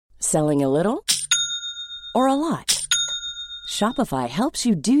Selling a little or a lot? Shopify helps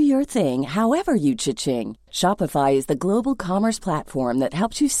you do your thing however you cha-ching. Shopify is the global commerce platform that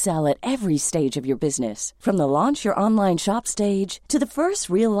helps you sell at every stage of your business. From the launch your online shop stage to the first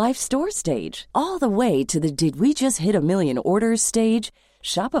real-life store stage, all the way to the did we just hit a million orders stage.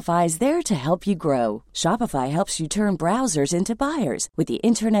 Shopify is there to help you grow. Shopify helps you turn browsers into buyers with the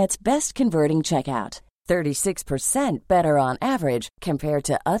internet's best converting checkout. 36% better on average compared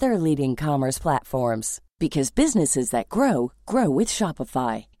to other leading commerce platforms. Because businesses that grow, grow with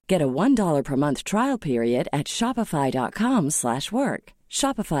Shopify. Get a $1 per month trial period at shopify.com/work.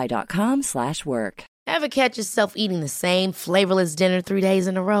 Shopify.com/work. Ever catch yourself eating the same flavorless dinner 3 days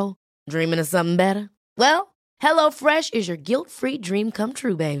in a row? Dreaming of something better? Well, HelloFresh is your guilt-free dream come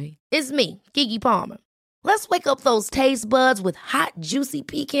true, baby. It's me, Keke Palmer. Let's wake up those taste buds with hot, juicy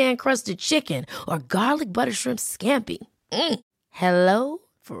pecan-crusted chicken or garlic butter shrimp scampi. Hello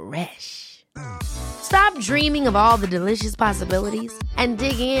Fresh. Stop dreaming of all the delicious possibilities and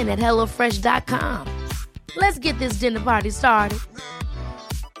dig in at HelloFresh.com. Let's get this dinner party started.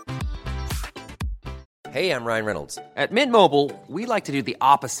 Hey, I'm Ryan Reynolds. At Mint Mobile, we like to do the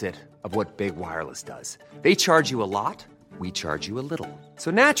opposite of what Big Wireless does. They charge you a lot, we charge you a little. So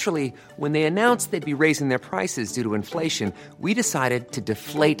naturally, when they announced they'd be raising their prices due to inflation, we decided to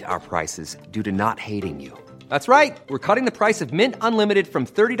deflate our prices due to not hating you. That's right. We're cutting the price of Mint Unlimited from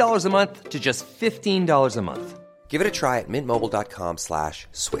 $30 a month to just $15 a month. Give it a try at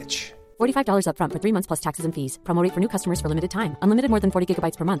mintmobile.com/switch. $45 up front for 3 months plus taxes and fees. Promo rate for new customers for limited time. Unlimited more than 40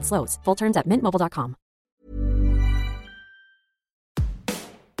 gigabytes per month. Slows full terms at mintmobile.com.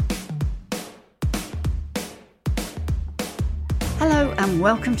 Hello and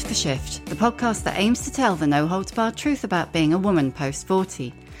welcome to The Shift, the podcast that aims to tell the no-holds-barred truth about being a woman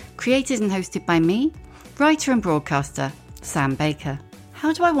post-40. Created and hosted by me, writer and broadcaster, Sam Baker.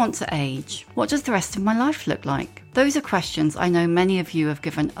 How do I want to age? What does the rest of my life look like? Those are questions I know many of you have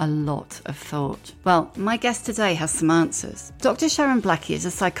given a lot of thought. Well, my guest today has some answers. Dr. Sharon Blackie is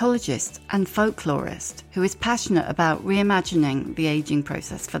a psychologist and folklorist who is passionate about reimagining the aging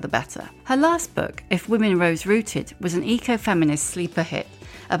process for the better. Her last book, If Women Rose Rooted, was an eco-feminist sleeper hit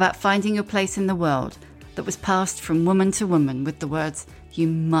about finding your place in the world that was passed from woman to woman with the words, "You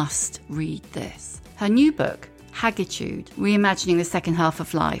must read this." Her new book, Haggitude, Reimagining the Second Half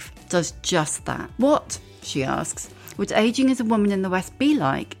of Life, does just that. What, she asks, would ageing as a woman in the West be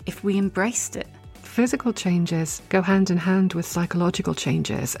like if we embraced it? Physical changes go hand in hand with psychological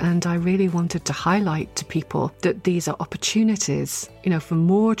changes, and I really wanted to highlight to people that these are opportunities, for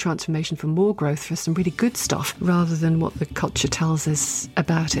more transformation, for more growth, for some really good stuff, rather than what the culture tells us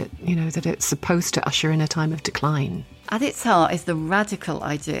about it, that it's supposed to usher in a time of decline. At its heart is the radical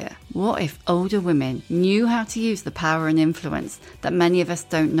idea. What if older women knew how to use the power and influence that many of us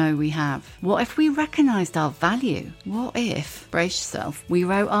don't know we have? What if we recognised our value? What if, brace yourself, we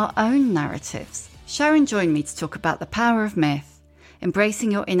wrote our own narratives? Sharon joined me to talk about the power of myth,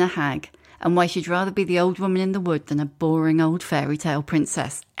 embracing your inner hag, and why she'd rather be the old woman in the wood than a boring old fairy tale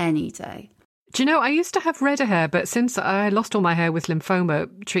princess any day. Do you know, I used to have redder hair, but since I lost all my hair with lymphoma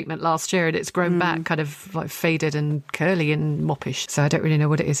treatment last year, and it's grown back kind of like faded and curly and moppish. So I don't really know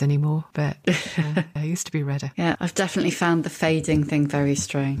what it is anymore, but I used to be redder. Yeah, I've definitely found the fading thing very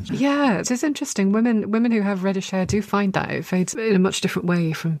strange. Yeah, it is interesting. Women who have reddish hair do find that it fades in a much different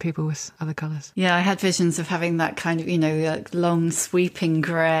way from people with other colours. Yeah, I had visions of having that kind of, like long sweeping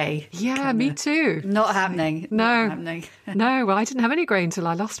grey. Yeah, me too. Not happening. No. Not happening. No, well, I didn't have any grey until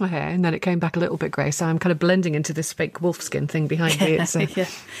I lost my hair, and then it came back a little bit grey, so I'm kind of blending into this fake wolfskin thing behind me as I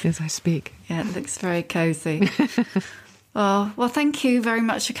speak. Yeah, it looks very cosy. Oh, well, thank you very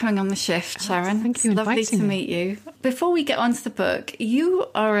much for coming on The Shift, Sharon. Thank you. It's lovely to meet you. Before we get on to the book, you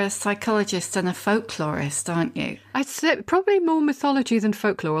are a psychologist and a folklorist, aren't you? I'd say probably more mythology than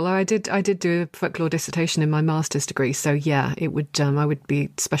folklore, although I did do a folklore dissertation in my master's degree. So yeah, it would I would be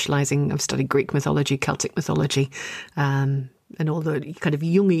specialising. I've studied Greek mythology, Celtic mythology, and all the kind of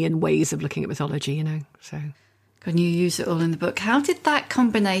Jungian ways of looking at mythology, so. And you use it all in the book. How did that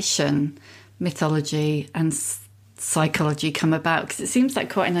combination, mythology and psychology, come about? Because it seems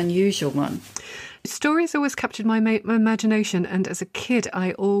like quite an unusual one. Stories always captured my imagination, and as a kid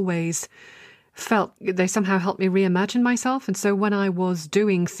I always felt they somehow helped me reimagine myself. And so when I was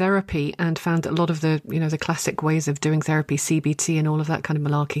doing therapy and found that a lot of the the classic ways of doing therapy, CBT and all of that kind of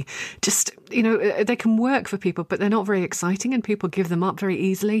malarkey, just they can work for people, but they're not very exciting and people give them up very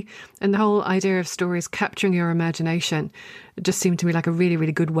easily. And the whole idea of stories capturing your imagination just seemed to me like a really,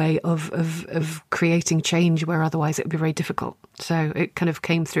 really good way of creating change where otherwise it would be very difficult. So it kind of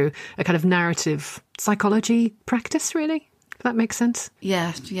came through a kind of narrative psychology practice, really. that makes sense?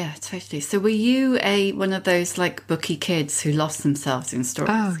 Yeah, totally. So were you one of those like booky kids who lost themselves in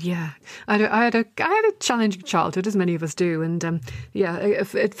stories? Oh, yeah. I had a challenging childhood, as many of us do. And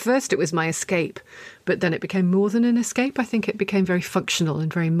at first it was my escape, but then it became more than an escape. I think it became very functional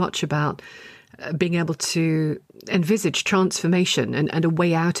and very much about being able to envisage transformation and a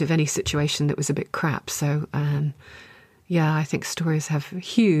way out of any situation that was a bit crap. So, I think stories have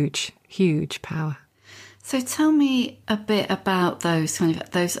huge, huge power. So tell me a bit about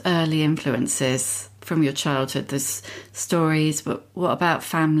those early influences from your childhood. There's stories, but what about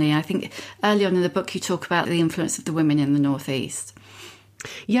family? I think early on in the book you talk about the influence of the women in the Northeast.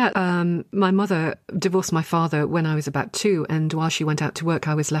 Yeah, my mother divorced my father when I was about 2, and while she went out to work,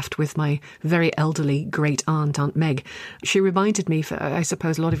 I was left with my very elderly great aunt, Aunt Meg. She reminded me, I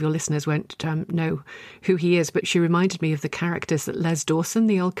suppose a lot of your listeners won't know who he is, but she reminded me of the characters that Les Dawson,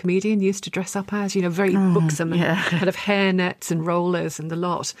 the old comedian, used to dress up as, very buxom and kind of hairnets and rollers and the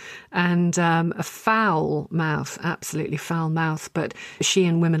lot, and a foul mouth, absolutely foul mouth. But she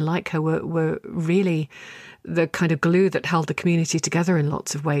and women like her were really the kind of glue that held the community together in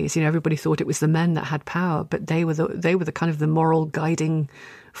lots of ways. Everybody thought it was the men that had power, but they were the kind of the moral guiding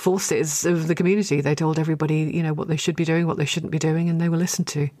forces of the community. They told everybody, what they should be doing, what they shouldn't be doing, and they were listened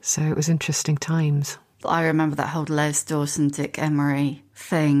to. So it was interesting times. I remember that whole Les Dawson, Dick Emery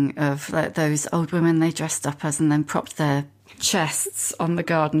thing of those old women they dressed up as and then propped their chests on the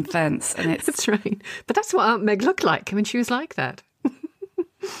garden fence. And That's right. But that's what Aunt Meg looked like. I mean, she was like that.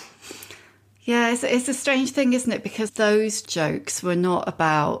 Yeah, it's a strange thing, isn't it? Because those jokes were not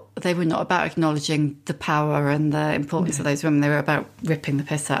about acknowledging the power and the importance of those women. They were about ripping the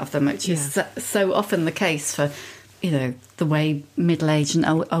piss out of them, which is so often the case for, the way middle-aged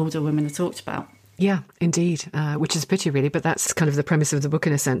and older women are talked about. Yeah, indeed, which is a pity, really. But that's kind of the premise of the book,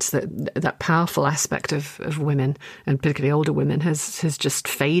 in a sense, that powerful aspect of women, and particularly older women, has just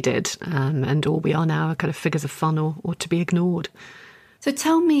faded, and all we are now are kind of figures of fun or to be ignored. So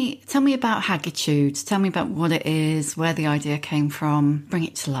tell me about Haggitude. Tell me about what it is, where the idea came from. Bring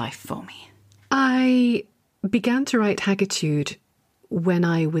it to life for me. I began to write Haggitude when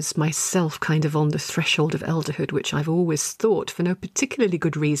I was myself kind of on the threshold of elderhood, which I've always thought, for no particularly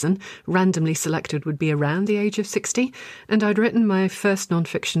good reason, randomly selected would be around the age of 60. And I'd written my first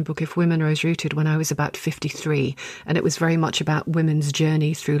non-fiction book, If Women Rose Rooted, when I was about 53. And it was very much about women's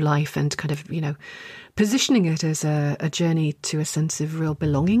journey through life and kind of, positioning it as a journey to a sense of real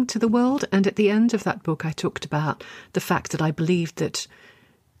belonging to the world. And at the end of that book, I talked about the fact that I believed that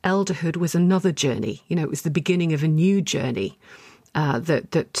elderhood was another journey. It was the beginning of a new journey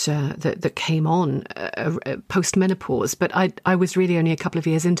that came on post-menopause. But I was really only a couple of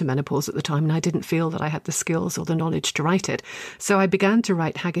years into menopause at the time, and I didn't feel that I had the skills or the knowledge to write it. So I began to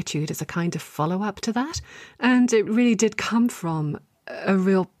write Haggitude as a kind of follow-up to that. And it really did come from a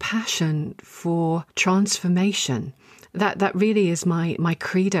real passion for transformation. That really is my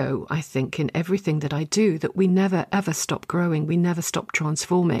credo, I think, in everything that I do, that we never, ever stop growing. We never stop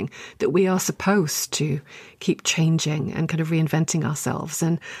transforming, that we are supposed to keep changing and kind of reinventing ourselves.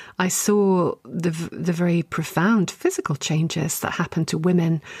 And I saw the very profound physical changes that happen to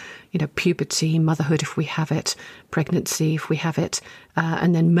women, puberty, motherhood, if we have it, pregnancy, if we have it,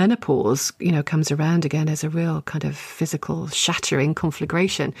 and then menopause, comes around again as a real kind of physical shattering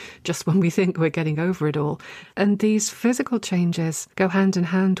conflagration, just when we think we're getting over it all. And these physical changes go hand in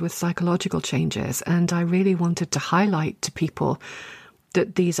hand with psychological changes. And I really wanted to highlight to people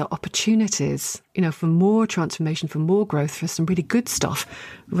that these are opportunities, for more transformation, for more growth, for some really good stuff,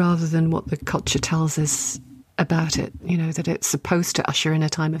 rather than what the culture tells us about it, that it's supposed to usher in a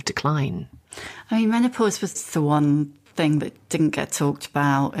time of decline. I mean, menopause was the one thing that didn't get talked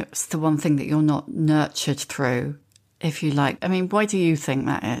about. It was the one thing that you're not nurtured through, if you like. I mean, why do you think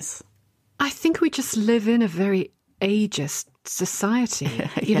that is? I think we just live in a very ageist society,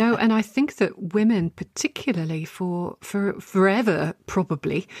 and I think that women, particularly for forever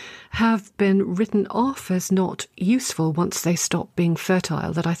probably, have been written off as not useful once they stop being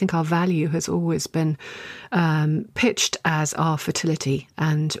fertile. That I think our value has always been pitched as our fertility,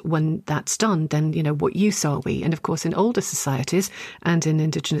 and when that's done, then what use are we? And of course, in older societies and in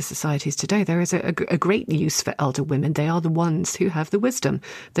Indigenous societies today, there is a great use for elder women. They are the ones who have the wisdom.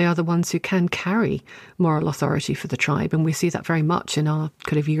 They are the ones who can carry moral authority for the tribe, and we see that very much in our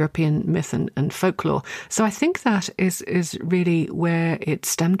kind of European myth and folklore. So I think that is really where it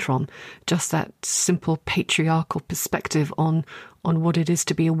stemmed from, just that simple patriarchal perspective on what it is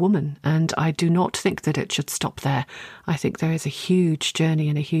to be a woman. And I do not think that it should stop there. I think there is a huge journey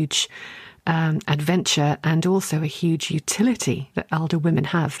and a huge adventure and also a huge utility that elder women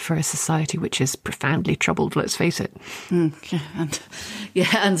have for a society which is profoundly troubled, let's face it. Understatement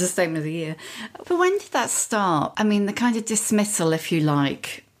of the year. But when did that start? I mean, the kind of dismissal, if you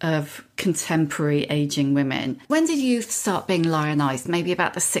like, of contemporary ageing women. When did youth start being lionised? Maybe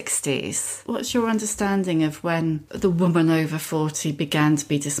about the 60s. What's your understanding of when the woman over 40 began to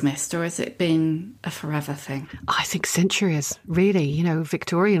be dismissed, or has it been a forever thing? I think centuries, really. You know,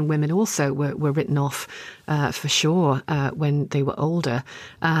 Victorian women also were written off for sure when they were older.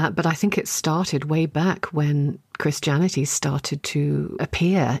 But I think it started way back when Christianity started to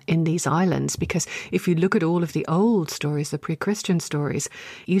appear in these islands, because if you look at all of the old stories, the pre-Christian stories,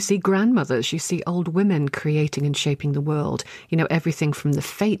 you see grandmothers, you see old women creating and shaping the world. You know, everything from the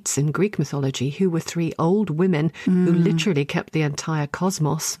Fates in Greek mythology, who were three old women who literally kept the entire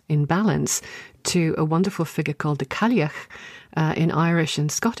cosmos in balance, to a wonderful figure called the Cailleach in Irish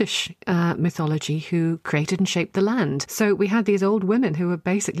and Scottish mythology, who created and shaped the land. So we had these old women who were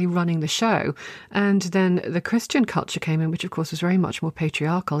basically running the show. And then the Christian culture came in, which of course was very much more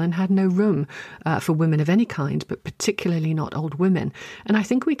patriarchal and had no room for women of any kind, but particularly not old women. And I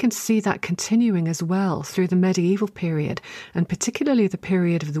think we can see that continuing as well through the medieval period, and particularly the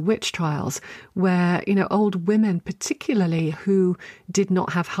period of the witch trials, where, you know, old women, particularly who did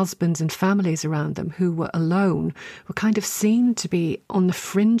not have husbands and families around them, who were alone, were kind of seen to be on the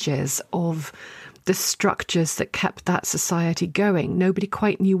fringes of the structures that kept that society going. Nobody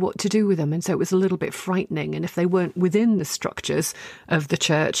quite knew what to do with them, and so it was a little bit frightening. And if they weren't within the structures of the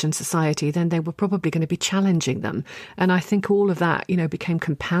church and society, then they were probably going to be challenging them. And I think all of that, you know, became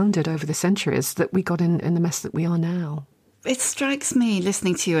compounded over the centuries that we got in the mess that we are now. It strikes me,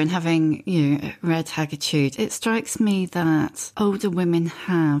 listening to you and having, you know, read Haggitude, it strikes me that older women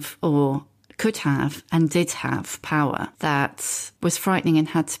have, or could have and did have, power that was frightening and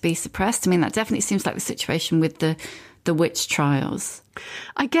had to be suppressed. I mean, that definitely seems like the situation with the witch trials.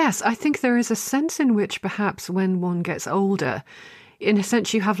 I think there is a sense in which perhaps when one gets older, in a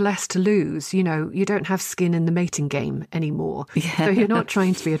sense, you have less to lose. You know, you don't have skin in the mating game anymore. Yeah. So you're not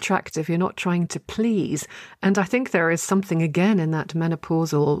trying to be attractive. You're not trying to please. And I think there is something, again, in that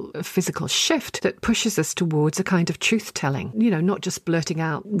menopausal physical shift that pushes us towards a kind of truth-telling. You know, not just blurting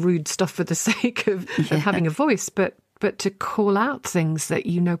out rude stuff for the sake of having a voice, but to call out things that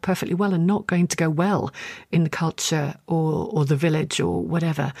you know perfectly well are not going to go well in the culture or the village or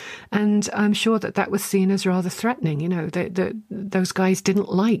whatever. And I'm sure that was seen as rather threatening. You know, those guys didn't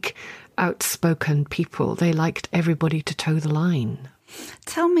like outspoken people. They liked everybody to toe the line.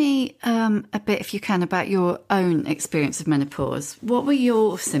 Tell me a bit, if you can, about your own experience of menopause. What were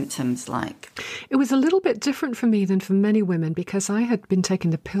your symptoms like? It was a little bit different for me than for many women, because I had been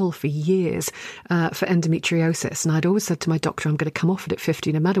taking the pill for years for endometriosis. And I'd always said to my doctor, I'm going to come off it at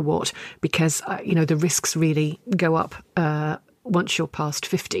 50 no matter what, because, you know, the risks really go up once you're past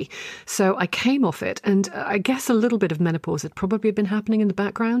 50. So I came off it, and I guess a little bit of menopause had probably been happening in the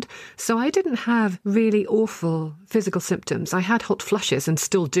background. So I didn't have really awful physical symptoms. I had hot flushes and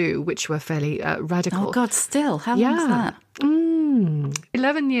still do, which were fairly radical. Oh God, still? How long is that?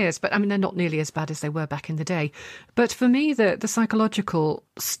 11 years, but I mean, they're not nearly as bad as they were back in the day. But for me, the psychological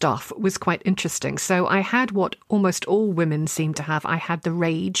stuff was quite interesting. So I had what almost all women seem to have. I had the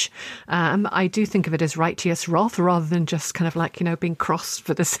rage. I do think of it as righteous wrath rather than just kind of like, you know, being cross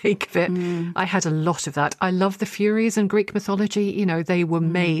for the sake of it. I had a lot of that. I love the Furies in Greek mythology. You know, they were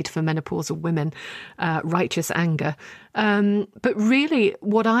made for menopausal women, righteous anger. But really,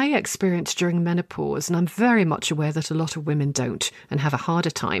 what I experienced during menopause, and I'm very much aware that a lot of women don't and have a harder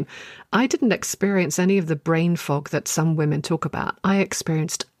time, I didn't experience any of the brain fog that some women talk about. I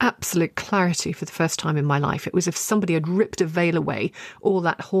experienced absolute clarity for the first time in my life. It was as if somebody had ripped a veil away, all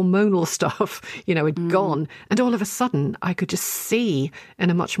that hormonal stuff, you know, had gone. And all of a sudden, I could just see in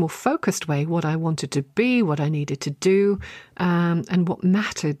a much more focused way what I wanted to be, what I needed to do, and what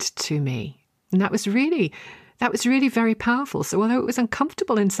mattered to me. And that was really very powerful. So although it was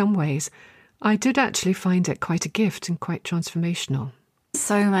uncomfortable in some ways, I did actually find it quite a gift and quite transformational.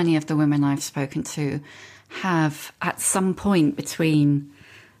 So many of the women I've spoken to have, at some point between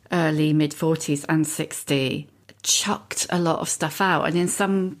early, mid-40s and 60, chucked a lot of stuff out, and in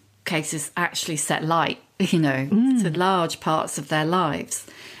some cases actually set light, you know, to large parts of their lives.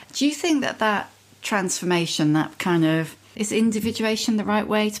 Do you think that transformation, that kind of, is individuation the right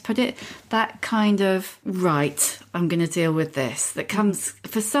way to put it? That kind of, right, I'm going to deal with this, that comes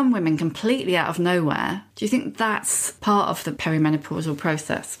for some women completely out of nowhere. Do you think that's part of the perimenopausal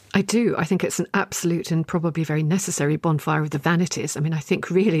process? I do. I think it's an absolute and probably very necessary bonfire of the vanities. I mean, I think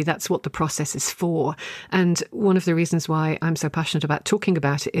really that's what the process is for. And one of the reasons why I'm so passionate about talking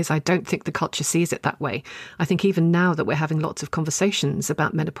about it is I don't think the culture sees it that way. I think even now that we're having lots of conversations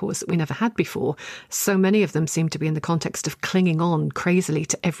about menopause that we never had before, so many of them seem to be in the context of clinging on crazily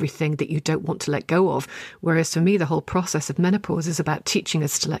to everything that you don't want to let go of. Whereas for me, the whole process of menopause is about teaching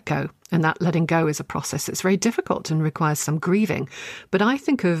us to let go. And that letting go is a process that's very difficult and requires some grieving. But I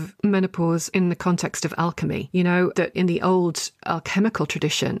think of menopause in the context of alchemy, you know, that in the old alchemical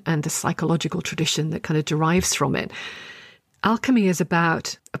tradition and the psychological tradition that kind of derives from it, alchemy is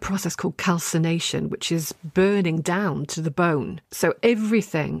about a process called calcination, which is burning down to the bone. So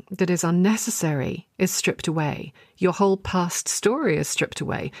everything that is unnecessary is stripped away. Your whole past story is stripped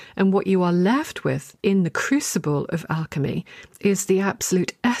away. And what you are left with in the crucible of alchemy is the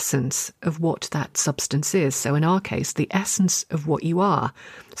absolute essence of what that substance is. So in our case, the essence of what you are.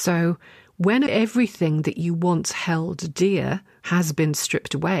 So when everything that you once held dear has been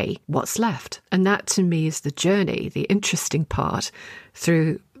stripped away, what's left? And that to me is the journey, the interesting part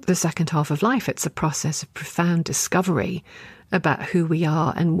through the second half of life. It's a process of profound discovery about who we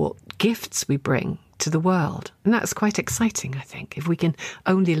are and what gifts we bring to the world. And that's quite exciting, I think, if we can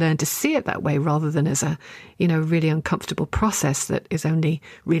only learn to see it that way rather than as a, you know, really uncomfortable process that is only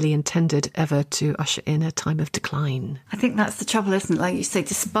really intended ever to usher in a time of decline. I think that's the trouble, isn't it? Like you say,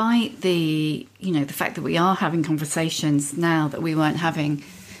 despite the, you know, the fact that we are having conversations now that we weren't having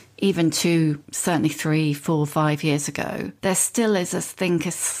even 2, certainly 3, 4, 5 years ago, there still is, I think,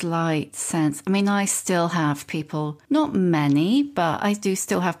 a slight sense. I mean, I still have people, not many, but I do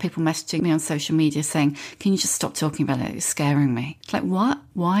still have people messaging me on social media saying, can you just stop talking about it? It's scaring me. It's like, what?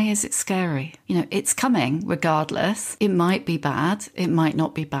 Why is it scary? You know, it's coming regardless. It might be bad. It might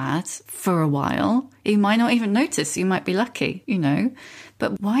not be bad for a while. You might not even notice. You might be lucky, you know.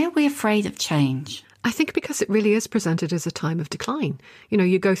 But why are we afraid of change? I think because it really is presented as a time of decline. You know,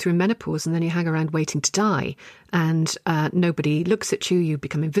 you go through menopause and then you hang around waiting to die and nobody looks at you, you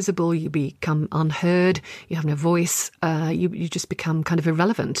become invisible, you become unheard, you have no voice, you just become kind of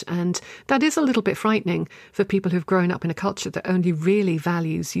irrelevant. And that is a little bit frightening for people who've grown up in a culture that only really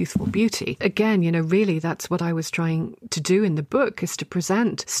values youthful beauty. Again, you know, really that's what I was trying to do in the book, is to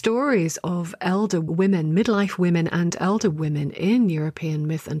present stories of elder women, midlife women and elder women in European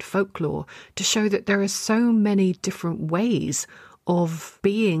myth and folklore to show that there are so many different ways of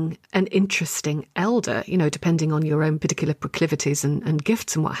being an interesting elder, you know, depending on your own particular proclivities and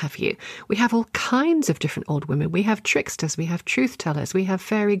gifts and what have you. We have all kinds of different old women. We have tricksters, we have truth tellers, we have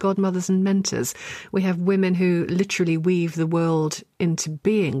fairy godmothers and mentors. We have women who literally weave the world into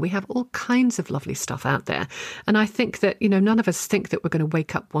being. We have all kinds of lovely stuff out there. And I think that, you know, none of us think that we're going to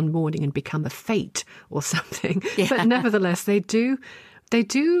wake up one morning and become a fate or something. Yeah. But nevertheless, they do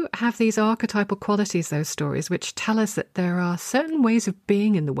have these archetypal qualities, those stories, which tell us that there are certain ways of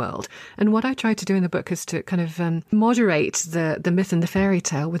being in the world. And what I try to do in the book is to kind of moderate the myth and the fairy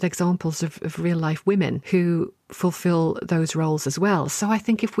tale with examples of real life women who fulfill those roles as well. So I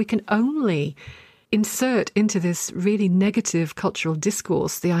think if we can only insert into this really negative cultural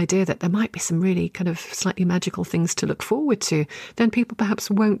discourse the idea that there might be some really kind of slightly magical things to look forward to, then people perhaps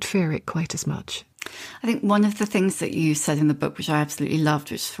won't fear it quite as much. I think one of the things that you said in the book, which I absolutely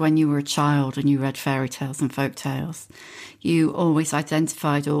loved, was when you were a child and you read fairy tales and folk tales, you always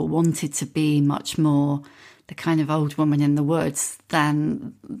identified or wanted to be much more the kind of old woman in the woods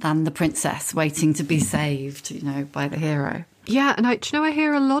than the princess waiting to be saved, you know, by the hero. Yeah, and I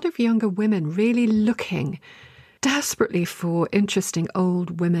hear a lot of younger women really looking desperately for interesting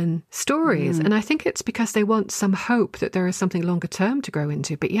old women stories. And I think it's because they want some hope that there is something longer term to grow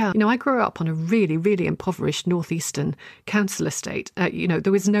into. But yeah, you know, I grew up on a really, really impoverished northeastern council estate. You know,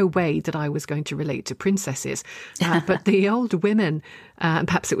 there was no way that I was going to relate to princesses. But the old women, and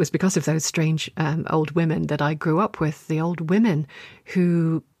perhaps it was because of those strange old women that I grew up with, the old women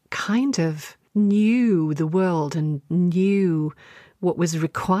who kind of knew the world and knew what was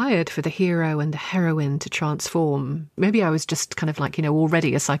required for the hero and the heroine to transform. Maybe I was just kind of like, you know,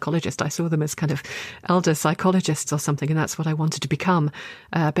 already a psychologist. I saw them as kind of elder psychologists or something, and that's what I wanted to become.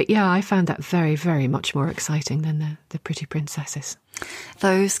 But yeah, I found that very, very much more exciting than the pretty princesses.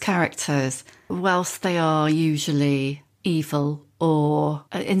 Those characters, whilst they are usually evil or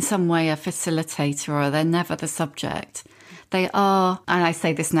in some way a facilitator, or they're never the subject, they are, and I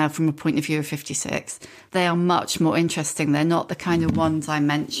say this now from a point of view of 56, they are much more interesting. They're not the kind of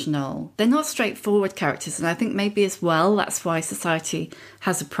one-dimensional. They're not straightforward characters. And I think maybe as well, that's why society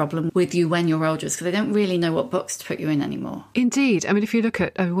has a problem with you when you're older, because they don't really know what books to put you in anymore. Indeed. I mean, if you look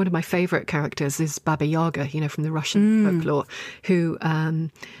at one of my favourite characters is Baba Yaga, from the Russian folklore,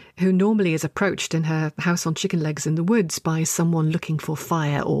 who normally is approached in her house on chicken legs in the woods by someone looking for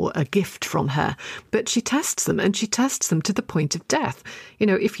fire or a gift from her. But she tests them, and she tests them to the point of death.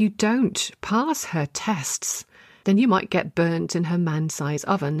 If you don't pass her tests, then you might get burnt in her man-size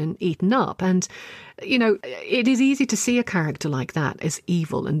oven and eaten up. And, it is easy to see a character like that as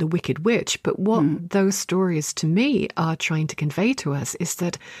evil and the wicked witch. But what those stories to me are trying to convey to us is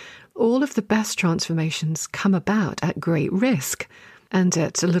that all of the best transformations come about at great risk and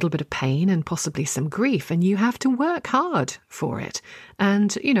at a little bit of pain and possibly some grief, and you have to work hard for it.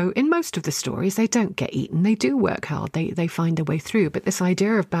 And, in most of the stories, they don't get eaten. They do work hard. They find their way through. But this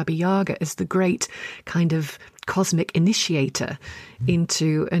idea of Baba Yaga as the great kind of cosmic initiator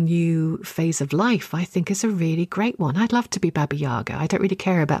into a new phase of life, I think is a really great one. I'd love to be Baba Yaga. I don't really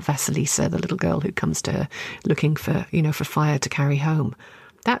care about Vasilisa, the little girl who comes to her looking for, for fire to carry home.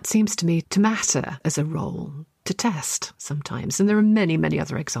 That seems to me to matter as a role to test sometimes. And there are many, many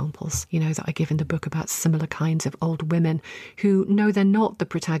other examples, that I give in the book about similar kinds of old women who know they're not the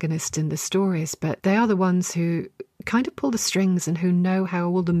protagonist in the stories, but they are the ones who kind of pull the strings and who know how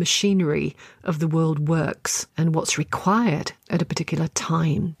all the machinery of the world works and what's required at a particular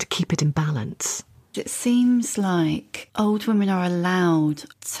time to keep it in balance. It seems like old women are allowed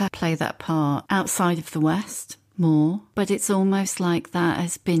to play that part outside of the West more, but it's almost like that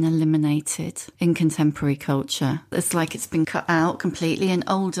has been eliminated in contemporary culture. It's like it's been cut out completely. And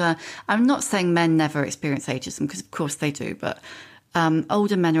older, I'm not saying men never experience ageism, because of course they do, but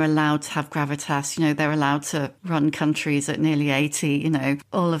older men are allowed to have gravitas, they're allowed to run countries at nearly 80,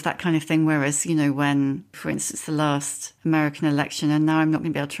 all of that kind of thing. Whereas, when, for instance, the last American election, and now I'm not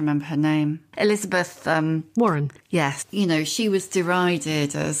going to be able to remember her name, Elizabeth Warren. Yes. She was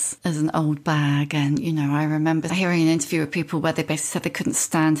derided as an old bag. And, I remember hearing an interview with people where they basically said they couldn't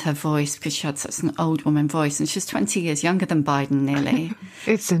stand her voice because she had such an old woman voice. And she's 20 years younger than Biden, nearly.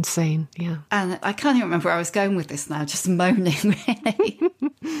 It's insane, yeah. And I can't even remember where I was going with this now, just moaning, really.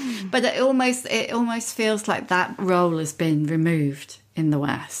 But it almost feels like that role has been removed in the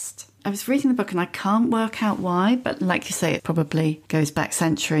West. I was reading the book and I can't work out why, but like you say, it probably goes back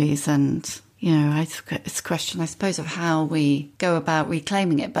centuries. And, it's a question, I suppose, of how we go about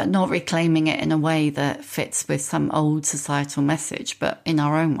reclaiming it, but not reclaiming it in a way that fits with some old societal message, but in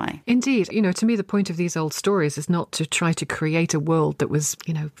our own way. Indeed. To me, the point of these old stories is not to try to create a world that was,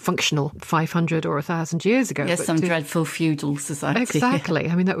 functional 500 or 1,000 years ago. Yes, some dreadful feudal society.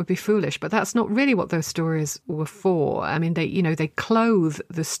 Exactly. I mean, that would be foolish, but that's not really what those stories were for. I mean, they clothe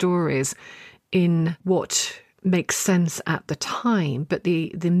the stories in what makes sense at the time, but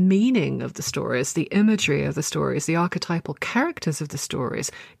the meaning of the stories, the imagery of the stories, the archetypal characters of the stories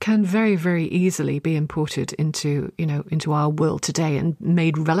can very, very easily be imported into our world today and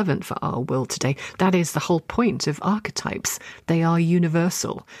made relevant for our world today. That is the whole point of archetypes. They are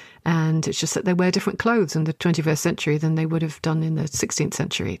universal. And it's just that they wear different clothes in the 21st century than they would have done in the 16th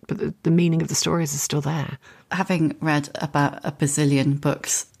century. But the meaning of the stories is still there. Having read about a bazillion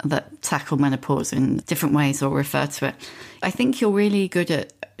books that tackle menopause in different ways or refer to it, I think you're really good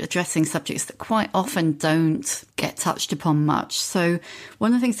at addressing subjects that quite often don't get touched upon much. So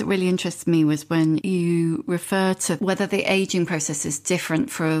one of the things that really interested me was when you refer to whether the ageing process is different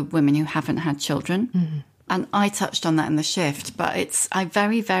for women who haven't had children. Mm-hmm. And I touched on that in The Shift, but I've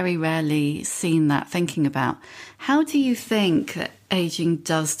very, very rarely seen that thinking about. How do you think that ageing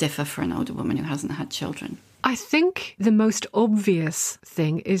does differ for an older woman who hasn't had children? I think the most obvious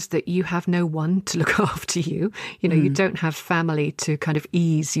thing is that you have no one to look after you. You don't have family to kind of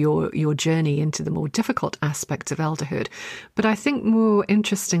ease your journey into the more difficult aspects of elderhood. But I think more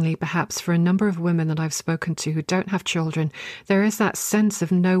interestingly, perhaps for a number of women that I've spoken to who don't have children, there is that sense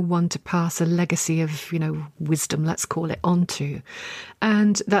of no one to pass a legacy of, wisdom, let's call it, onto.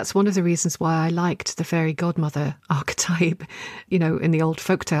 And that's one of the reasons why I liked the fairy godmother archetype, in the old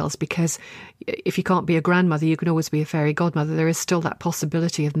folktales, because if you can't be a grandmother, you can always be a fairy godmother. There is still that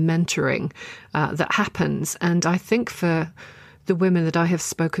possibility of mentoring that happens. And I think for the women that I have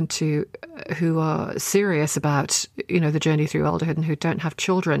spoken to who are serious about, the journey through elderhood and who don't have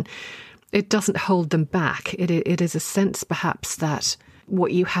children, it doesn't hold them back. It is a sense perhaps that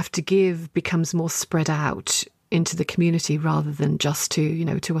what you have to give becomes more spread out into the community rather than just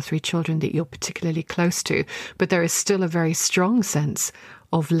to, 2 or 3 children that you're particularly close to. But there is still a very strong sense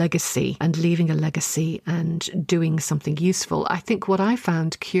of legacy and leaving a legacy and doing something useful. I think what I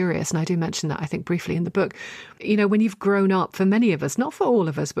found curious, and I do mention that I think briefly in the book, when you've grown up, for many of us, not for all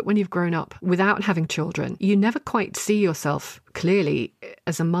of us, but when you've grown up without having children, you never quite see yourself clearly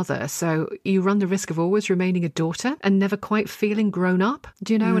as a mother. So you run the risk of always remaining a daughter and never quite feeling grown up.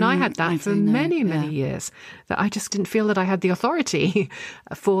 Do you know? And I had that for many years, that I just didn't feel that I had the authority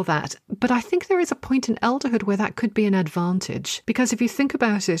for that. But I think there is a point in elderhood where that could be an advantage. Because if you think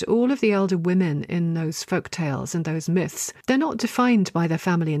about it, all of the elder women in those folk tales and those myths, they're not defined by their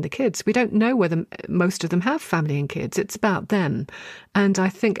family and the kids. We don't know whether most of them have family and kids. It's about them. And I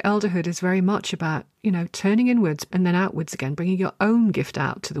think elderhood is very much about, turning inwards and then outwards again, bringing your own gift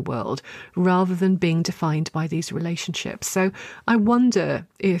out to the world rather than being defined by these relationships. So I wonder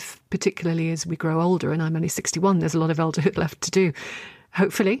if, particularly as we grow older, and I'm only 61, there's a lot of elderhood left to do,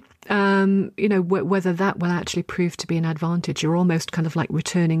 hopefully, whether that will actually prove to be an advantage. You're almost kind of like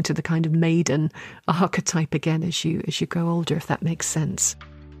returning to the kind of maiden archetype again as you grow older, if that makes sense.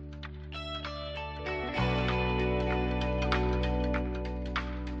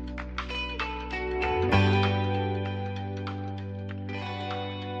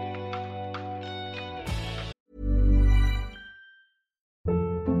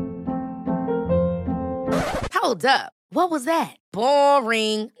 Hold up. What was that?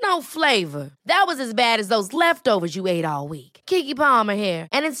 Boring. No flavor. That was as bad as those leftovers you ate all week. Keke Palmer here,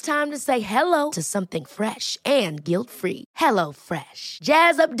 and it's time to say hello to something fresh and guilt-free. Hello Fresh.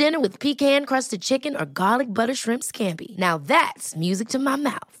 Jazz up dinner with pecan-crusted chicken or garlic butter shrimp scampi. Now that's music to my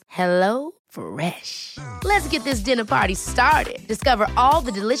mouth. Hello Fresh. Let's get this dinner party started. Discover all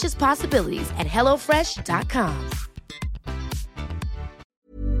the delicious possibilities at hellofresh.com.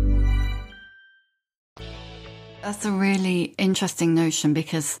 That's a really interesting notion,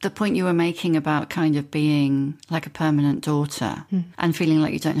 because the point you were making about kind of being like a permanent daughter and feeling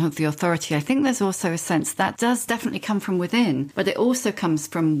like you don't have the authority, I think there's also a sense that does definitely come from within, but it also comes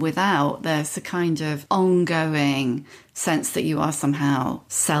from without. There's a kind of ongoing sense that you are somehow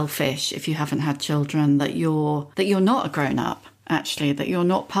selfish if you haven't had children, that you're not a grown-up, actually, that you're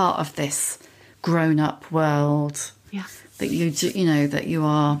not part of this grown-up world. Yeah. That that you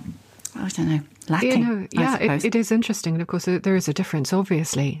are, I don't know, lacking. It is interesting. And of course, there is a difference,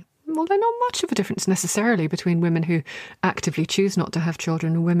 obviously. Well, there's not much of a difference necessarily between women who actively choose not to have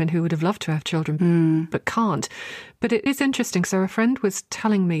children and women who would have loved to have children but can't. But it is interesting. So a friend was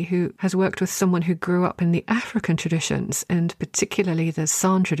telling me, who has worked with someone who grew up in the African traditions, and particularly the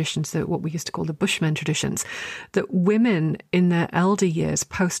San traditions, what we used to call the Bushmen traditions, that women in their elder years,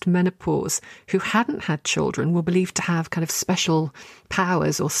 post-menopause, who hadn't had children were believed to have kind of special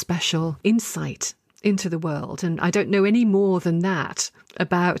powers or special insight into the world. And I don't know any more than that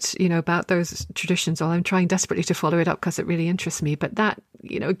about those traditions, or I'm trying desperately to follow it up because it really interests me. But that,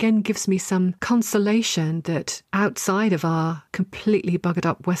 again, gives me some consolation that outside of our completely buggered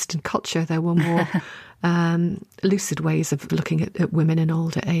up Western culture, there were more lucid ways of looking at women in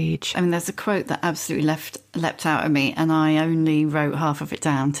older age. I mean, there's a quote that absolutely leapt out at me, and I only wrote half of it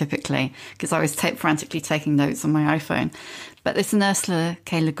down typically because I was frantically taking notes on my iPhone. But it's an Ursula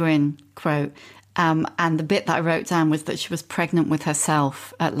K. Le Guin quote. And the bit that I wrote down was that she was pregnant with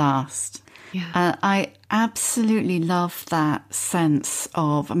herself at last. Yeah. I absolutely love that sense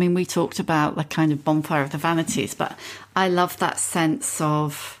of, I mean, we talked about the kind of bonfire of the vanities, but I love that sense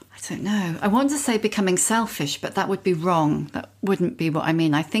of, I don't know, I want to say becoming selfish, but that would be wrong. That wouldn't be what I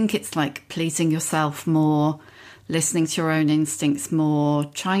mean. I think it's like pleasing yourself more, listening to your own instincts more,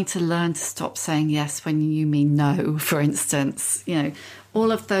 trying to learn to stop saying yes when you mean no, for instance.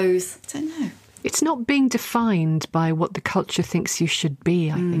 All of those, I don't know. It's not being defined by what the culture thinks you should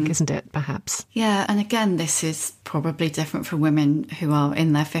be, I think, isn't it, perhaps? Yeah, and again, this is probably different for women who are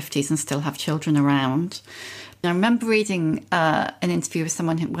in their 50s and still have children around. I remember reading an interview with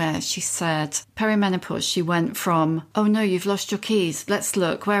someone where she said, perimenopause, she went from, oh no, you've lost your keys, let's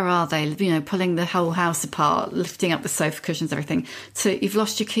look, where are they? Pulling the whole house apart, lifting up the sofa cushions, everything, to, you've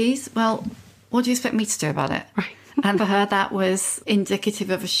lost your keys? Well, what do you expect me to do about it? Right. And for her, that was indicative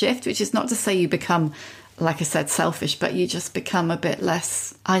of a shift, which is not to say you become, like I said, selfish, but you just become a bit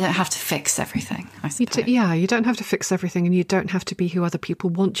less, I don't have to fix everything, I suppose. You don't have to fix everything, and you don't have to be who other people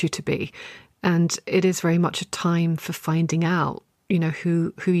want you to be. And it is very much a time for finding out,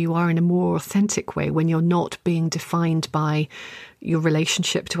 who you are in a more authentic way, when you're not being defined by your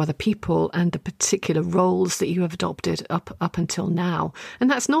relationship to other people and the particular roles that you have adopted up until now. And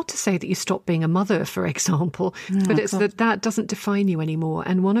that's not to say that you stop being a mother, for example, but it's that doesn't define you anymore.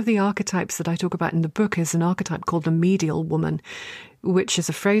 And one of the archetypes that I talk about in the book is an archetype called the medial woman, which is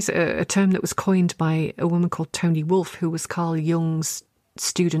a term that was coined by a woman called Toni Wolff, who was Carl Jung's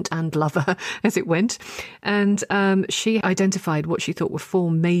student and lover as it went. And she identified what she thought were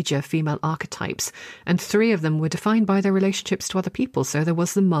 4 major female archetypes. And 3 of them were defined by their relationships to other people. So there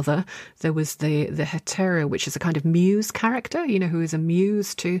was the mother, there was the hetero, which is a kind of muse character, who is a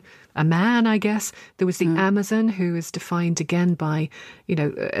muse to a man, I guess. There was the Amazon, who is defined again by,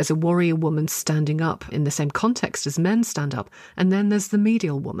 as a warrior woman standing up in the same context as men stand up. And then there's the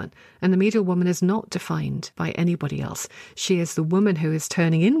medial woman. And the medial woman is not defined by anybody else. She is the woman who is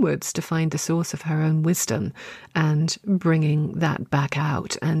turning inwards to find the source of her own wisdom and bringing that back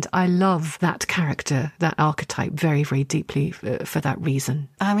out. And I love that character, that archetype, very, very deeply for that reason.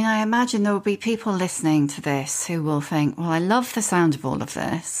 I mean, I imagine there will be people listening to this who will think, well, I love the sound of all of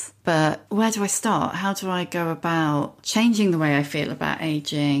this, but where do I start? How do I go about changing the way I feel about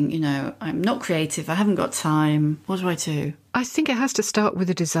aging? I'm not creative. I haven't got time. What do I do? I think it has to start with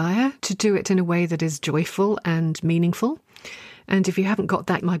a desire to do it in a way that is joyful and meaningful. And if you haven't got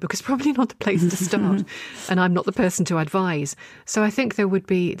that, my book is probably not the place to start. And I'm not the person to advise. So I think there would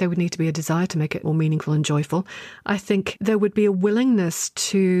need to be a desire to make it more meaningful and joyful. I think there would be a willingness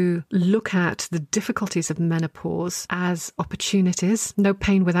to look at the difficulties of menopause as opportunities. No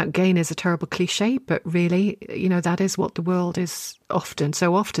pain without gain is a terrible cliche, but really, that is what the world is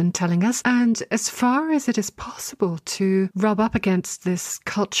so often telling us. And as far as it is possible to rub up against this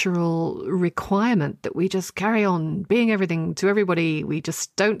cultural requirement that we just carry on being everything to everybody, we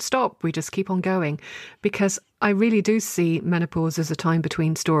just don't stop, we just keep on going. Because I really do see menopause as a time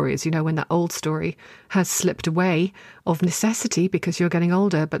between stories, when that old story has slipped away of necessity because you're getting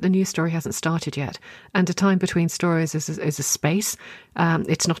older, but the new story hasn't started yet. And a time between stories is a space.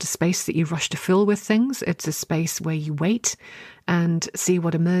 It's not a space that you rush to fill with things. It's a space where you wait and see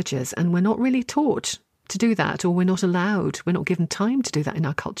what emerges. And we're not really taught to do that, or we're not given time to do that in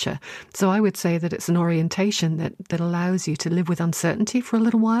our culture. So I would say that it's an orientation that allows you to live with uncertainty for a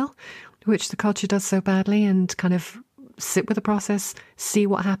little while, which the culture does so badly, and kind of sit with the process, see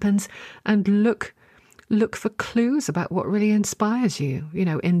what happens, and look for clues about what really inspires you,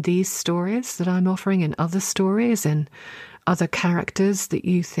 in these stories that I'm offering, in other stories, in other characters that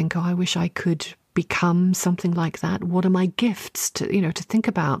you think, I wish I could become something like that. What are my gifts to think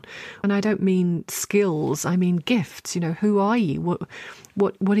about? And I don't mean skills, I mean gifts. Who are you?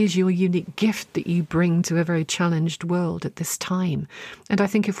 What is your unique gift that you bring to a very challenged world at this time? And I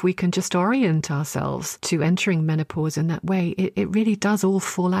think if we can just orient ourselves to entering menopause in that way, it really does all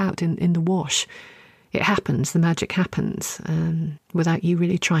fall out in the wash. It happens, the magic happens, without you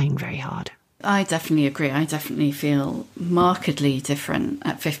really trying very hard. I definitely agree. I definitely feel markedly different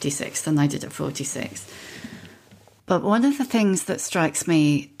at 56 than I did at 46. But one of the things that strikes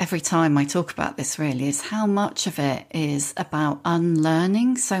me every time I talk about this really is how much of it is about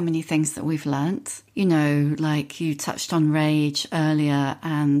unlearning so many things that we've learnt. Like you touched on rage earlier,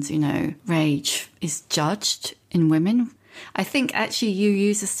 and, rage is judged in women. I think actually you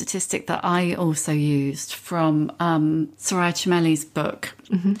use a statistic that I also used from Soraya Chemeli's book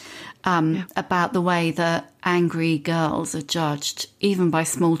about the way that angry girls are judged even by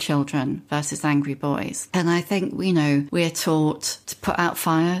small children versus angry boys. And I think, we're taught to put out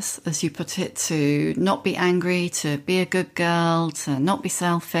fires, as you put it, to not be angry, to be a good girl, to not be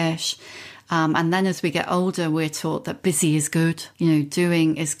selfish. And then as we get older, we're taught that busy is good,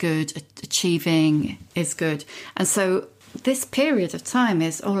 doing is good, achieving is good. And so this period of time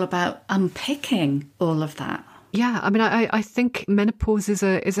is all about unpicking all of that. Yeah, I mean, I think menopause is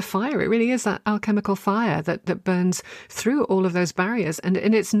a fire. It really is that alchemical fire that burns through all of those barriers. And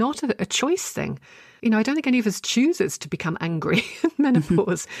it's not a choice thing. I don't think any of us chooses to become angry in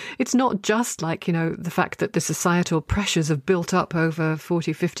menopause. It's not just like, the fact that the societal pressures have built up over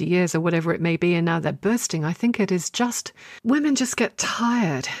 40, 50 years or whatever it may be, and now they're bursting. I think it is just, women just get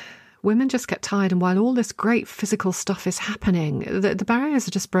tired. Women just get tired, and while all this great physical stuff is happening, the barriers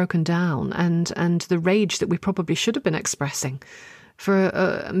are just broken down, and the rage that we probably should have been expressing for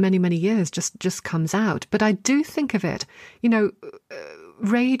many, many years just comes out. But I do think of it,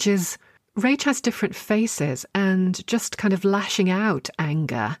 rage has different faces, and just kind of lashing out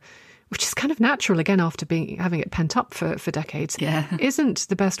anger, which is kind of natural again after having it pent up for decades, isn't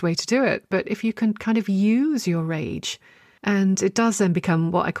the best way to do it. But if you can kind of use your rage, and it does then become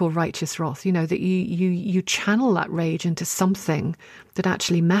what I call righteous wrath, that you channel that rage into something that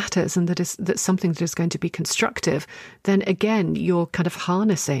actually matters, and that's something that is going to be constructive, then again, you're kind of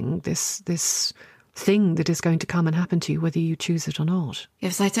harnessing this thing that is going to come and happen to you, whether you choose it or not.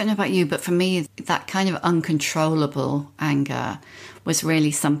 Yes, I don't know about you, but for me, that kind of uncontrollable anger was really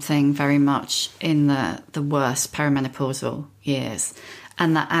something very much in the worst perimenopausal years.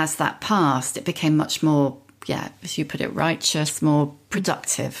 And that as that passed, it became much more, as you put it, righteous, more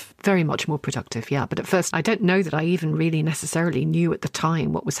productive. Very much more productive, yeah. But at first, I don't know that I even really necessarily knew at the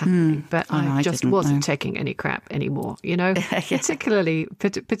time what was happening. But I just wasn't taking any crap anymore, you know. particularly,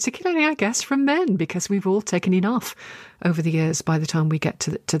 I guess, from men, because we've all taken enough over the years by the time we get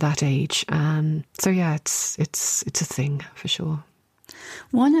to that age. So yeah, it's a thing for sure.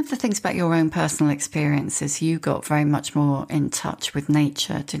 One of the things about your own personal experience is you got very much more in touch with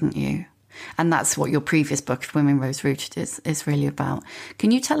nature, didn't you? And that's what your previous book, Women Rose Rooted, is really about.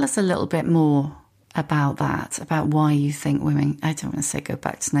 Can you tell us a little bit more about that, about why you think women, I don't want to say go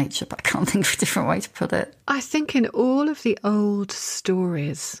back to nature, but I can't think of a different way to put it. I think in all of the old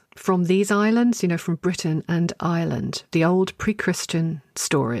stories from these islands, you know, from Britain and Ireland, the old pre-Christian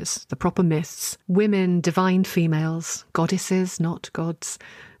stories, the proper myths, women, divine females, goddesses, not gods,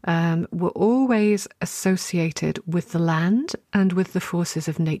 were always associated with the land and with the forces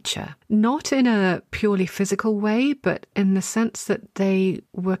of nature. Not in a purely physical way, but in the sense that they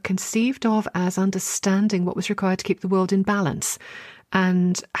were conceived of as understanding what was required to keep the world in balance,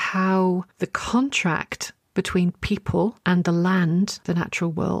 and how the contract between people and the land, the natural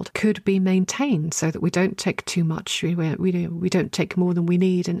world, could be maintained so that we don't take too much, we don't take more than we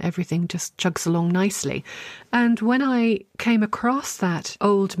need, and everything just chugs along nicely. And when I came across that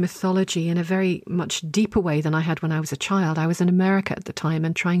old mythology in a very much deeper way than I had when I was a child, I was in America at the time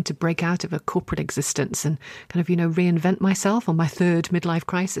and trying to break out of a corporate existence and kind of, you know, reinvent myself on my third midlife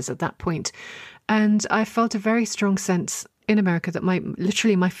crisis at that point. And I felt a very strong sense in America that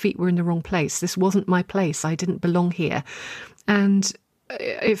literally my feet were in the wrong place. This wasn't my place. I didn't belong here. And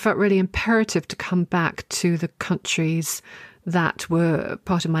it felt really imperative to come back to the countries that were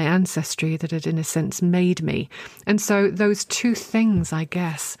part of my ancestry, that had in a sense made me. And so those two things, I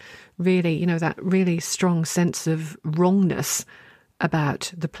guess, really, you know, that really strong sense of wrongness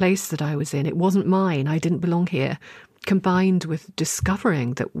about the place that I was in. It wasn't mine. I didn't belong here. Combined with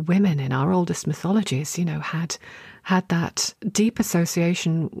discovering that women in our oldest mythologies, you know, had that deep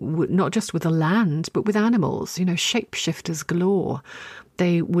association, not just with the land, but with animals, you know, shapeshifters galore.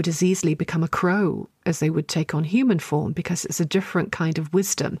 They would as easily become a crow as they would take on human form, because it's a different kind of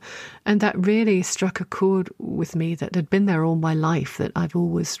wisdom. And that really struck a chord with me that had been there all my life, that I've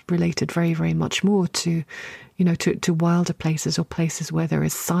always related very, very much more to, you know, to wilder places or places where there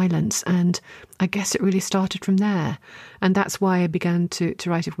is silence. And I guess it really started from there. And that's why I began to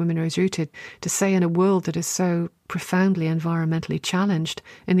write of Women Rose Rooted, to say in a world that is so profoundly environmentally challenged,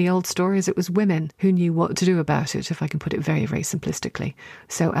 in the old stories it was women who knew what to do about it, if I can put it very, very simplistically.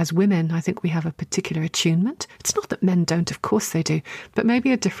 So as women, I think we have a particular attunement. It's not that men don't, of course they do, but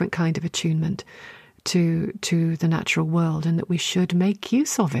maybe a different kind of attunement to the natural world, and that we should make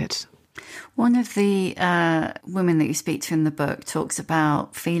use of it. One of the women that you speak to in the book talks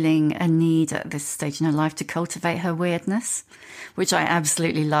about feeling a need at this stage in her life to cultivate her weirdness, which I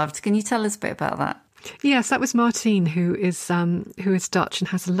absolutely loved. Can you tell us a bit about that? Yes, that was Martine, who is Dutch and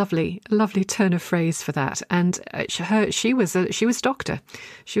has a lovely turn of phrase for that. And she was a doctor.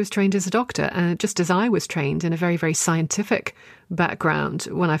 She was trained as a doctor, just as I was trained in a very, very scientific background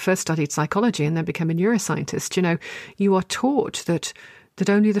when I first studied psychology and then became a neuroscientist. You know, you are taught that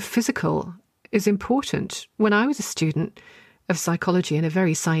only the physical is important. When I was a student of psychology in a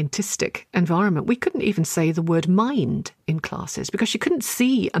very scientific environment, we couldn't even say the word mind in classes because you couldn't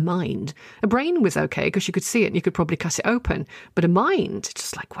see a mind. A brain was okay because you could see it and you could probably cut it open. But a mind, it's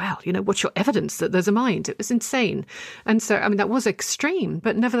just like, wow, you know, what's your evidence that there's a mind? It was insane. And so, I mean, that was extreme.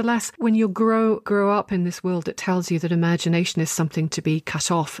 But nevertheless, when you grow up in this world that tells you that imagination is something to be cut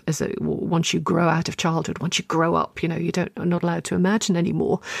off once you grow out of childhood, once you grow up, you know, are not allowed to imagine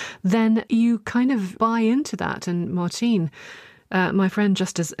anymore, then you kind of buy into that. And Martine, my friend,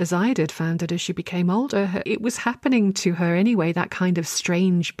 just as I did, found that as she became older, it was happening to her anyway, that kind of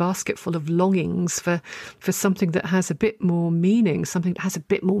strange basket full of longings for something that has a bit more meaning, something that has a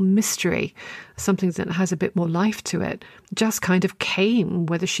bit more mystery, something that has a bit more life to it, just kind of came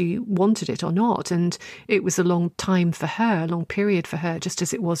whether she wanted it or not. And it was a long time for her, a long period for her, just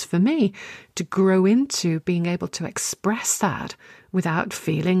as it was for me, to grow into being able to express that without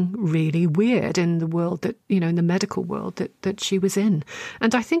feeling really weird in the world that, you know, in the medical world that she was in.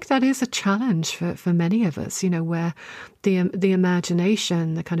 And I think that is a challenge for many of us, you know, where the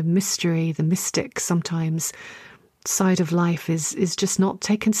imagination, the kind of mystery, the mystic sometimes side of life is just not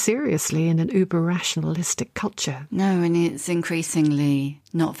taken seriously in an uber rationalistic culture. No, and it's increasingly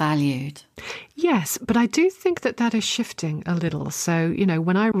not valued. Yes, but I do think that is shifting a little. So,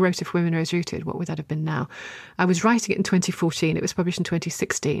 when I wrote If Women Rose Rooted, what would that have been now? I was writing it in 2014. It was published in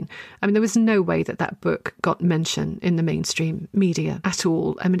 2016. I mean, there was no way that book got mention in the mainstream media at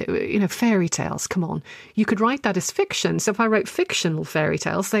all. I mean, fairy tales, come on. You could write that as fiction. So if I wrote fictional fairy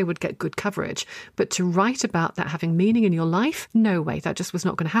tales, they would get good coverage. But to write about that having meaning in your life, no way. That just was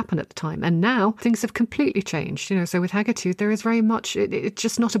not going to happen at the time. And now things have completely changed. So with Haggertooth, there is very much, it's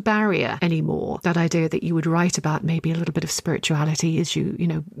just not a barrier anymore. That idea that you would write about maybe a little bit of spirituality as you,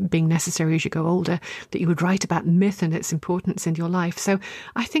 being necessary as you go older, that you would write about myth and its importance in your life. So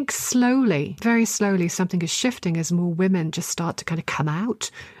I think slowly, very slowly, something is shifting as more women just start to kind of come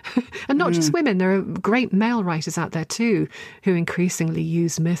out. And not just women, there are great male writers out there too, who increasingly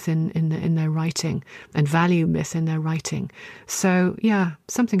use myth in their writing and value myth in their writing. So yeah,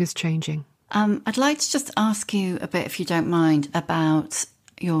 something is changing. I'd like to just ask you a bit, if you don't mind, about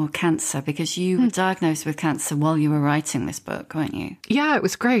your cancer, because you were diagnosed with cancer while you were writing this book, weren't you? Yeah, it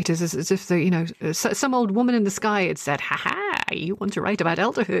was great. As if some old woman in the sky had said, "Ha, you want to write about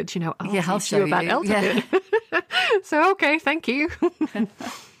elderhood? I'll teach you about elderhood." Yeah. So, okay, thank you.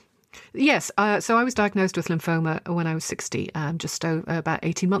 Yes, so I was diagnosed with lymphoma when I was 60, just about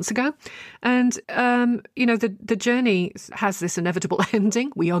 18 months ago. And, the journey has this inevitable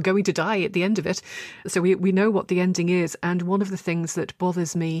ending. We are going to die at the end of it. So we know what the ending is. And one of the things that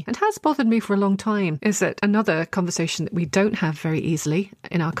bothers me, and has bothered me for a long time, is that another conversation that we don't have very easily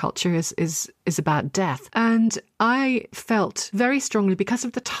in our culture is about death. And I felt very strongly, because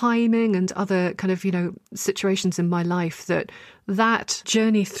of the timing and other kind of, situations in my life, that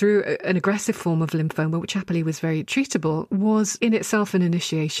journey through an aggressive form of lymphoma, which happily was very treatable, was in itself an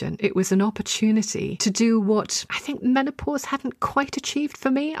initiation. It was an opportunity to do what I think menopause hadn't quite achieved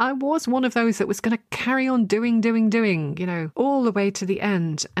for me. I was one of those that was going to carry on doing, all the way to the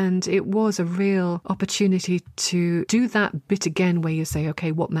end. And it was a real opportunity to do that bit again where you say,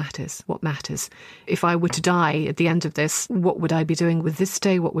 okay, what matters? What matters? If I were to die at the end of this, what would I be doing with this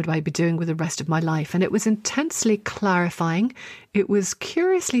day? What would I be doing with the rest of my life? And it was intensely clarifying. It was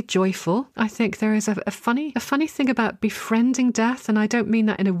curiously joyful. I think there is a funny thing about befriending death, and I don't mean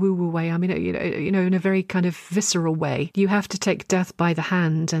that in a woo-woo way. I mean, in a very kind of visceral way. You have to take death by the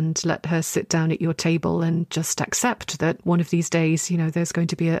hand and let her sit down at your table and just accept that one of these days, there's going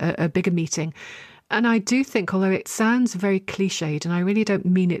to be a bigger meeting. And I do think, although it sounds very cliched, and I really don't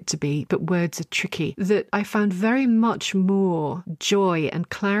mean it to be, but words are tricky, that I found very much more joy and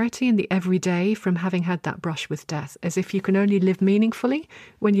clarity in the everyday from having had that brush with death, as if you can only live meaningfully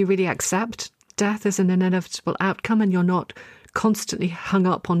when you really accept death as an inevitable outcome and you're not constantly hung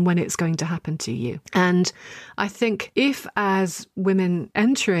up on when it's going to happen to you. And I think if, as women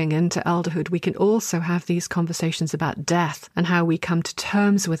entering into elderhood, we can also have these conversations about death and how we come to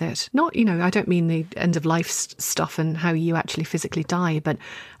terms with it. Not, I don't mean the end of life stuff and how you actually physically die, but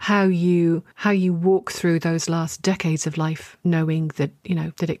how you walk through those last decades of life, knowing that,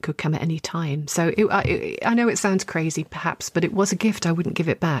 that it could come at any time. So I know it sounds crazy perhaps, but it was a gift. I wouldn't give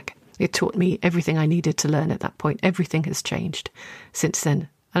it back. It taught me everything I needed to learn at that point. Everything has changed since then.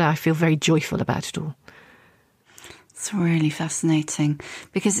 And I feel very joyful about it all. It's really fascinating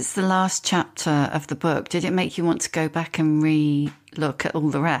because it's the last chapter of the book. Did it make you want to go back and re-look at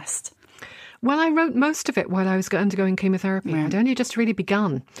all the rest? Well, I wrote most of it while I was undergoing chemotherapy. Right. I'd only just really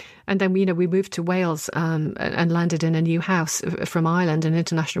begun. And then, we moved to Wales and landed in a new house from Ireland, an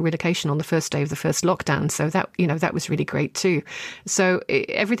international relocation on the first day of the first lockdown. So that was really great too. So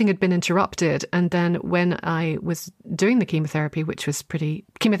everything had been interrupted. And then when I was doing the chemotherapy,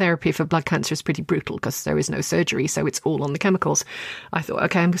 chemotherapy for blood cancer is pretty brutal because there is no surgery. So it's all on the chemicals. I thought,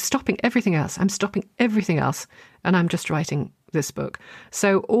 okay, I'm stopping everything else. And I'm just writing this book.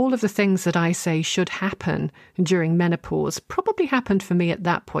 So all of the things that I say should happen during menopause probably happened for me at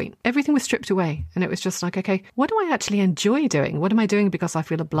that point. Everything was stripped away. And it was just like, okay, what do I actually enjoy doing? What am I doing because I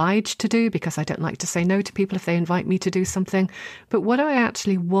feel obliged to do? Because I don't like to say no to people if they invite me to do something. But what do I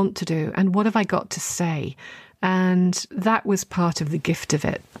actually want to do? And what have I got to say? And that was part of the gift of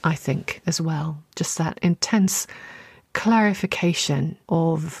it, I think, as well. Just that intense clarification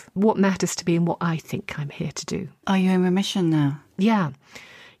of what matters to me and what I think I'm here to do. Are you in remission now? Yeah.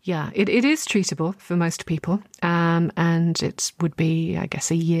 It is treatable for most people. And it would be, I guess,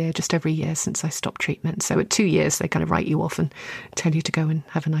 just over a year since I stopped treatment. So at 2 years, they kind of write you off and tell you to go and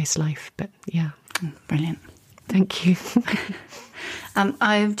have a nice life. But yeah. Brilliant. Thank you.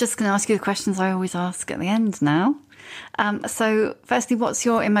 I'm just going to ask you the questions I always ask at the end now. So firstly, what's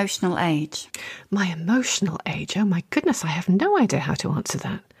your emotional age? My emotional age? Oh my goodness, I have no idea how to answer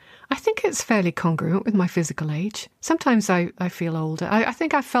that. I think it's fairly congruent with my physical age. Sometimes I feel older. I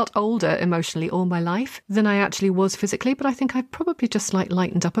think I've felt older emotionally all my life than I actually was physically, but I think I've probably just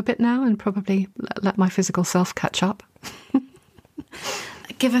lightened up a bit now and probably let my physical self catch up.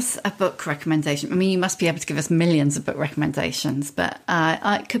 Give us a book recommendation. I mean, you must be able to give us millions of book recommendations, but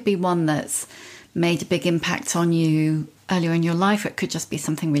it could be one that's made a big impact on you earlier in your life. It could just be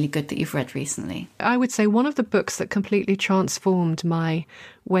something really good that you've read recently. I would say one of the books that completely transformed my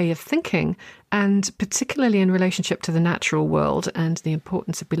way of thinking, and particularly in relationship to the natural world and the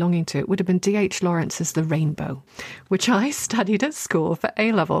importance of belonging to it, would have been D.H. Lawrence's The Rainbow, which I studied at school for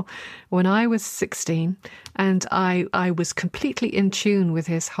A-level when I was 16. And I was completely in tune with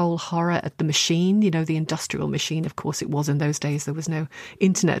his whole horror at the machine, you know, the industrial machine. Of course, it was in those days. There was no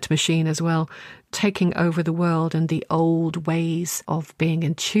internet machine as well, taking over the world, and the old ways of being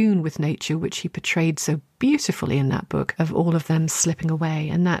in tune with nature, which he portrayed so beautifully in that book, of all of them slipping away.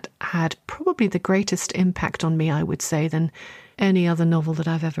 And that had probably the greatest impact on me, I would say, than any other novel that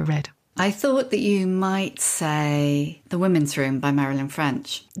I've ever read. I thought that you might say The Women's Room by Marilyn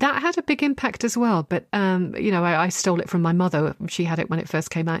French. That had a big impact as well, but, I stole it from my mother. She had it when it first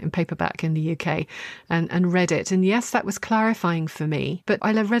came out in paperback in the UK and read it. And yes, that was clarifying for me. But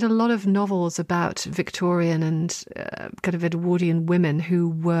I read a lot of novels about Victorian and kind of Edwardian women who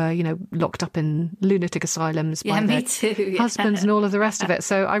were, locked up in lunatic asylums by me their too, husbands and all of the rest of it.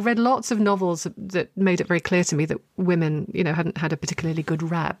 So I read lots of novels that made it very clear to me that women, hadn't had a particularly good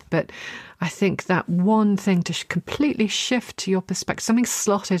rap. But I think that one thing to completely shift your perspective, something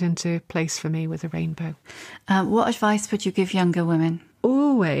slotted into place for me with The Rainbow. What advice would you give younger women?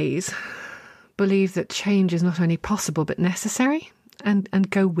 Always believe that change is not only possible but necessary, and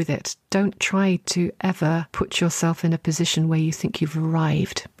go with it. Don't try to ever put yourself in a position where you think you've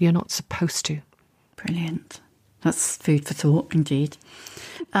arrived. You're not supposed to. Brilliant. That's food for thought, indeed.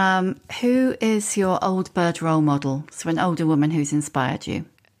 Who is your old bird role model? So an older woman who's inspired you.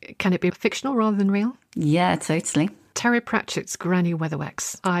 Can it be fictional rather than real? Yeah, totally. Terry Pratchett's Granny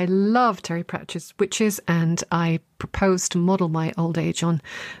Weatherwax. I love Terry Pratchett's Witches, and I propose to model my old age on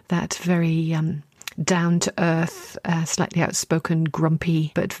that very down-to-earth, slightly outspoken,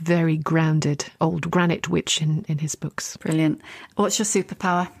 grumpy, but very grounded old granite witch in his books. Brilliant. What's your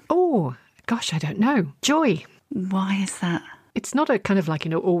superpower? Oh, gosh, I don't know. Joy. Why is that? It's not a kind of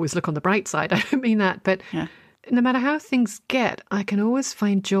always look on the bright side. I don't mean that, but... Yeah. No matter how things get, I can always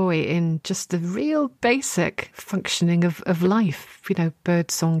find joy in just the real basic functioning of life.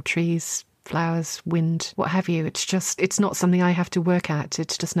 Birdsong, trees, flowers, wind, what have you. It's not something I have to work at.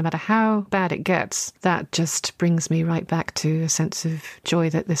 It's just no matter how bad it gets, that just brings me right back to a sense of joy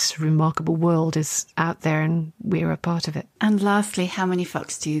that this remarkable world is out there and we're a part of it. And lastly, how many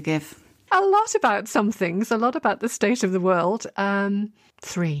fucks do you give? A lot about some things, a lot about the state of the world.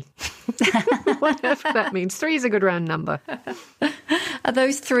 3. Whatever that means. 3 is a good round number. Are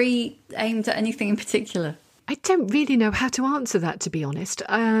those 3 aimed at anything in particular? I don't really know how to answer that, to be honest.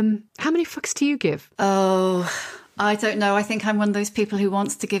 How many fucks do you give? Oh, I don't know. I think I'm one of those people who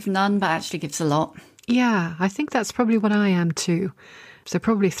wants to give none, but actually gives a lot. Yeah, I think that's probably what I am too. So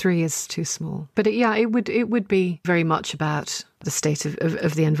probably 3 is too small. But it would be very much about the state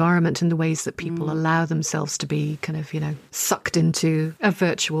of the environment and the ways that people allow themselves to be kind of, sucked into a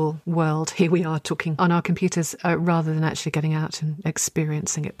virtual world. Here we are talking on our computers rather than actually getting out and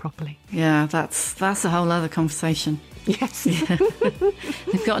experiencing it properly. Yeah, that's a whole other conversation. Yes. Yeah.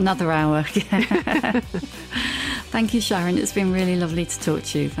 We've got another hour. Thank you, Sharon. It's been really lovely to talk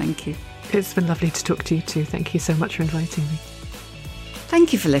to you. Thank you. It's been lovely to talk to you too. Thank you so much for inviting me.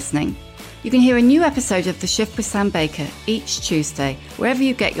 Thank you for listening. You can hear a new episode of The Shift with Sam Baker each Tuesday, wherever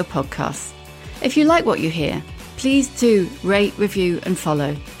you get your podcasts. If you like what you hear, please do rate, review and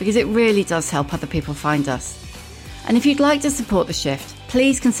follow, because it really does help other people find us. And if you'd like to support The Shift,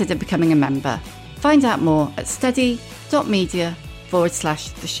 please consider becoming a member. Find out more at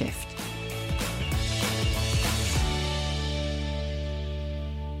steady.media/The Shift.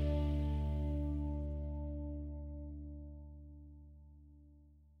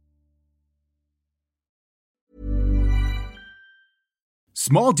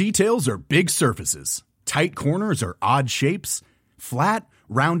 Small details are big surfaces. Tight corners are odd shapes. Flat,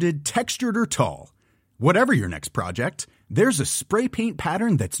 rounded, textured, or tall. Whatever your next project, there's a spray paint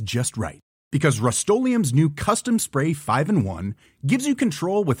pattern that's just right. Because Rust-Oleum's new Custom Spray 5-in-1 gives you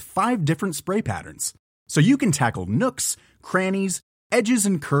control with 5 different spray patterns. So you can tackle nooks, crannies, edges,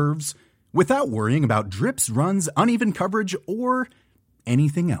 and curves without worrying about drips, runs, uneven coverage, or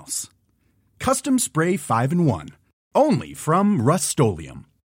anything else. Custom Spray 5-in-1. Only from Rust-Oleum.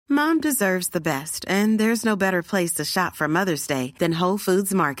 Mom deserves the best, and there's no better place to shop for Mother's Day than Whole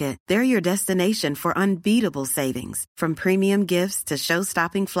Foods Market. They're your destination for unbeatable savings, from premium gifts to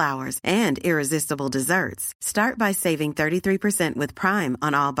show-stopping flowers and irresistible desserts. Start by saving 33% with Prime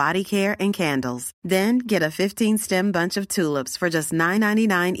on all body care and candles. Then get a 15-stem bunch of tulips for just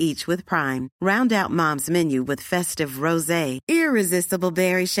 $9.99 each with Prime. Round out Mom's menu with festive rosé, irresistible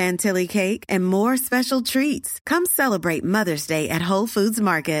berry chantilly cake, and more special treats. Come celebrate Mother's Day at Whole Foods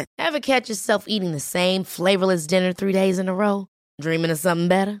Market. Ever catch yourself eating the same flavorless dinner 3 days in a row? Dreaming of something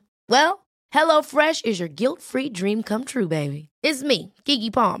better? Well, HelloFresh is your guilt-free dream come true, baby. It's me,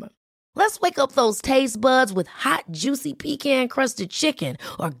 Keke Palmer. Let's wake up those taste buds with hot, juicy pecan-crusted chicken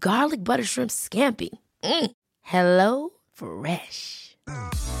or garlic butter shrimp scampi. HelloFresh.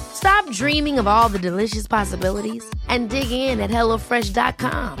 Stop dreaming of all the delicious possibilities and dig in at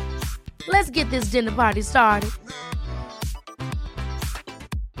HelloFresh.com. Let's get this dinner party started.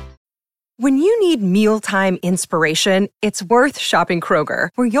 When you need mealtime inspiration, it's worth shopping Kroger,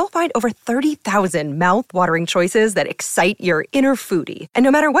 where you'll find over 30,000 mouth-watering choices that excite your inner foodie. And no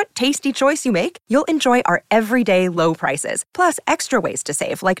matter what tasty choice you make, you'll enjoy our everyday low prices, plus extra ways to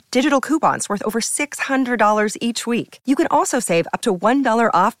save, like digital coupons worth over $600 each week. You can also save up to $1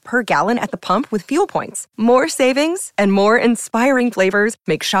 off per gallon at the pump with fuel points. More savings and more inspiring flavors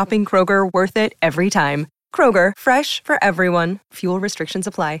make shopping Kroger worth it every time. Kroger, fresh for everyone. Fuel restrictions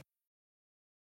apply.